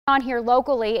On here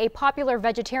locally, a popular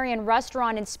vegetarian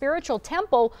restaurant and spiritual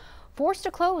temple forced to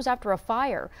close after a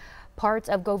fire. Parts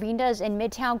of Govinda's in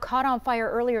Midtown caught on fire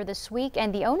earlier this week,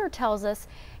 and the owner tells us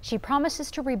she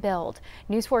promises to rebuild.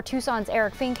 News 4 Tucson's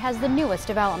Eric Fink has the newest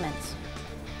developments.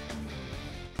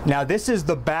 Now, this is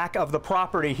the back of the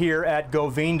property here at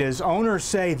Govinda's. Owners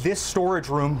say this storage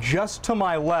room just to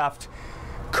my left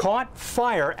caught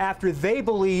fire after they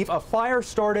believe a fire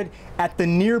started at the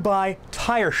nearby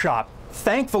tire shop.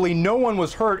 Thankfully, no one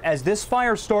was hurt as this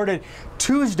fire started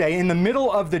Tuesday in the middle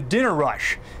of the dinner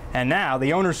rush. And now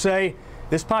the owners say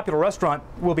this popular restaurant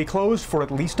will be closed for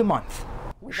at least a month.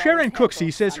 Sharon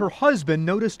Cooksey says her husband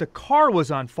noticed a car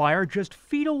was on fire just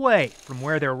feet away from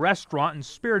where their restaurant and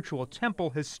spiritual temple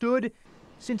has stood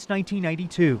since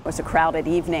 1992. It was a crowded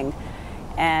evening,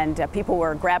 and people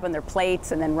were grabbing their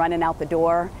plates and then running out the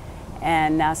door.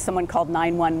 And someone called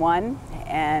 911,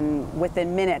 and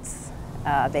within minutes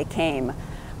they came.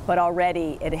 But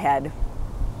already it had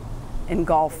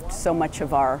engulfed so much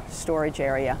of our storage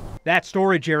area. That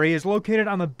storage area is located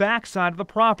on the back side of the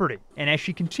property. And as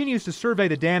she continues to survey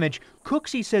the damage,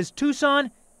 Cooksey says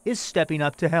Tucson is stepping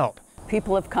up to help.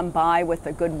 People have come by with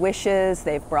the good wishes.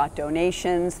 They've brought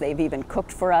donations. They've even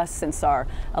cooked for us since our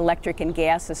electric and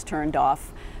gas is turned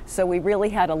off. So we really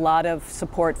had a lot of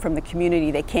support from the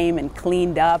community. They came and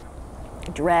cleaned up,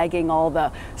 dragging all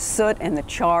the soot and the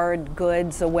charred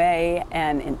goods away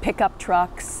and in pickup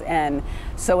trucks. And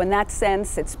so in that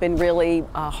sense, it's been really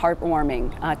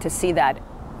heartwarming to see that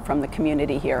from the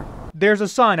community here. There's a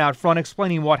sign out front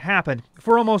explaining what happened.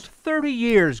 For almost 30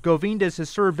 years, Govinda's has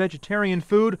served vegetarian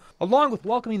food, along with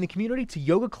welcoming the community to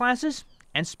yoga classes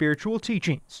and spiritual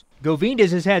teachings.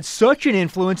 Govinda's has had such an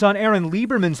influence on Aaron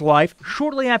Lieberman's life.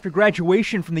 Shortly after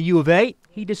graduation from the U of A,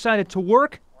 he decided to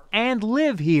work and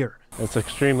live here. It's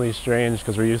extremely strange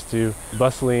because we're used to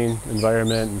bustling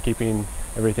environment and keeping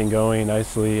everything going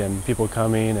nicely and people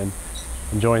coming and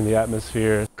enjoying the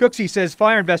atmosphere. Cooksey says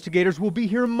fire investigators will be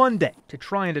here Monday to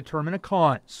try and determine a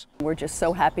cause. We're just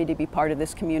so happy to be part of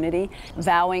this community,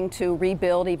 vowing to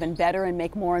rebuild even better and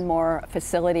make more and more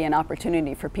facility and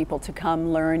opportunity for people to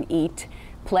come, learn, eat,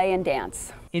 play, and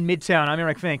dance. In Midtown, I'm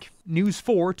Eric Fink, News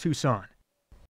 4 Tucson.